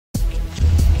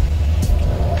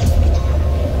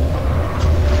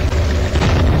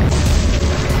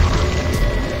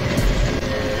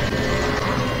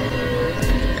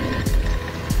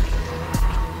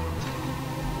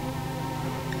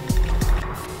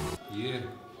Yeah,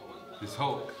 it's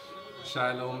Hulk,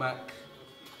 Shiloh Mac,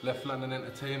 Left London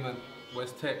Entertainment,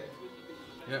 West Tech.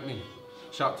 You get me?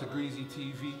 Shout to Greezie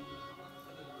TV.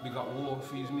 We got War,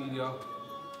 Fuse Media.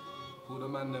 All the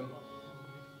man them.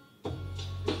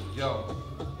 Yo,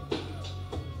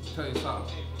 tell you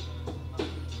something.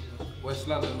 West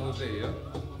London all day, yeah?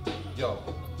 Yo,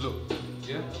 look,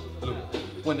 yeah? Look.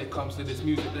 When it comes to this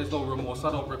music, there's no remorse,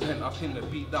 I don't repent. I pin the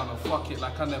beat down and fuck it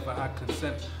like I never had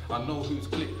consent. I know who's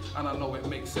clicked and I know it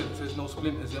makes sense. There's no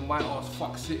splinters in my ass,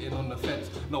 fuck sitting on the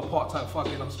fence. No part-time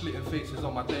fucking, I'm splitting faces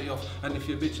on my day off. And if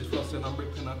your bitch is flossing, I'm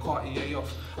ripping a Cartier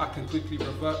off. I can quickly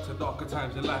revert to darker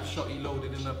times in life. Shotty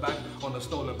loaded in the bag on a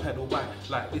stolen pedal bike.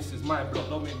 Like this is my block,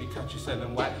 don't make me catch you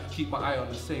selling white. Keep my eye on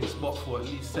the same spot for at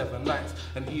least 7 nights.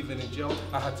 And even in jail,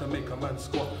 I had to make a man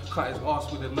squat. Cut his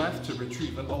ass with a knife to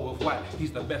retrieve an O of white.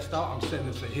 He's the best out, I'm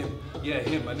sending for him. Yeah,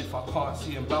 him, and if I can't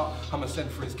see him bout, I'ma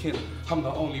send for his kin. I'm the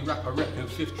only rapper repping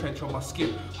 5th trench on my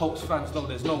skin. Hopes fans know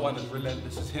there's no one as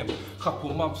relentless as him.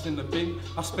 Couple months in the bin,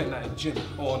 I spent that in gym.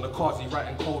 Or on the Carzi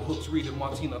writing cold hooks, reading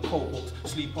Martina Cole books.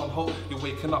 Sleep on hope, you're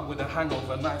waking up with a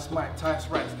hangover. Nice Mike, tight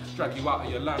rights, drag you out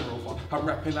of your Land Rover. I'm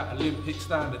rapping at Olympic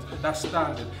standards, that's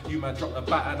standard. You man drop the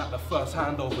baton at the first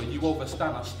handover. You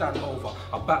overstand, I stand over.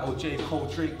 I battle J. Cole,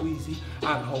 Drake, Greezie,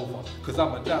 and Hover. Cause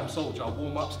I'm a damn soldier,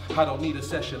 warm-ups, I don't need a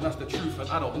session, that's the truth. And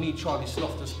I don't need Charlie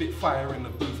Sloth to spit fire in the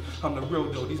booth. I'm the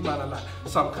real deal, these man are like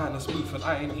some kind of spoof. And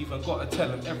I ain't even gotta tell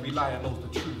them, every liar knows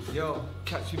the truth. Yo,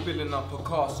 catch you building up a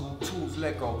castle, tools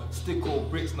Lego, stick or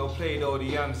bricks, no Play-Doh, the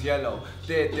yam's yellow.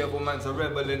 Daredevil man's a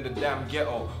rebel in the damn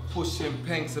ghetto. Pushing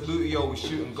Panks, a booty, we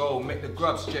shoot and go. Make the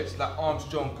grub stretch like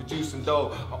Armstrong, producing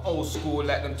dough. I'm old school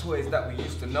like them toys that we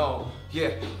used to know.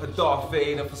 Yeah, a Darth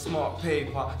Vader for smart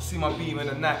paper. See my beam in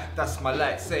the night, that's my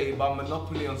lightsaber.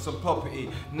 Monopoly on some property,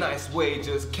 nice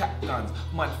wages, cap guns,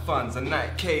 mud funds and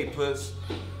night capers.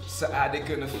 So how they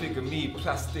gonna figure me?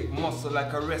 Plastic muscle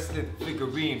like a wrestling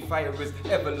figurine. Fire is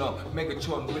ever long,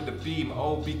 Megatron with the beam.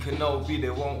 Obi Kenobi, they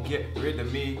won't get rid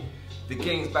of me. The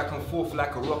game's back and forth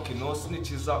like a rocking horse.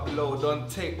 Snitches upload on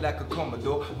tape like a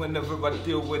Commodore. Whenever I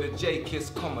deal with a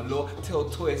J-Kiss common law, tell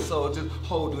toy soldiers,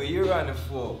 hold where you're running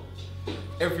for.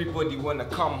 Everybody wanna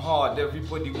come hard,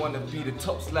 everybody wanna be the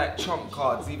tops like trump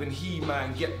cards. Even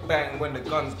He-Man get banged when the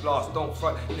guns blast. Don't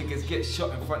front, niggas get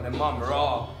shot in front of mama.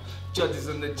 Raw. Judges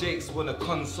and the Jakes wanna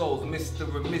consoles. Mr.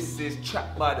 and Mrs.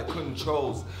 trapped by the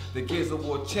controls. The Gears of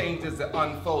War changes, it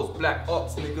unfolds. Black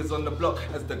ops, niggas on the block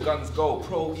as the guns go.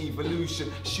 Pro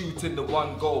evolution, shooting the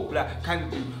one goal. Black can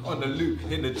do on the loop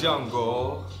in the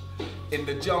jungle. In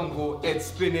the jungle, Ed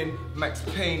spinning, Max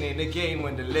Payne in the game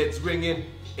when the lead's ringing.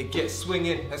 It gets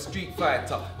swinging, a street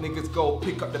fighter. Niggas go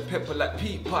pick up the pepper like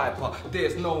Pete Piper.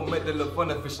 There's no medal of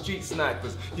honor for street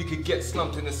snipers. You could get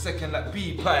slumped in a second like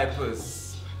bee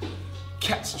pipers.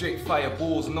 Cat straight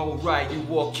fireballs, no right, you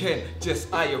walk in,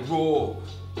 just eye a roar.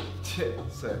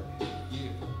 So, Yeah.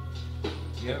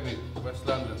 Get me? West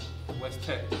London, West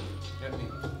Tech. Get me?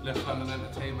 Left London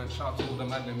Entertainment. Shout to all the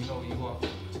man them, you know what you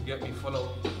are. Get me? Follow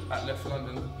at Left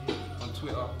London on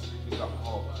Twitter. We got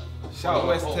shout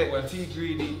West Tech, T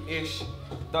Greedy-ish.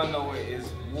 Don't know what it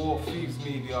is. War, Thieves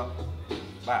Media.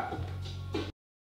 Bye.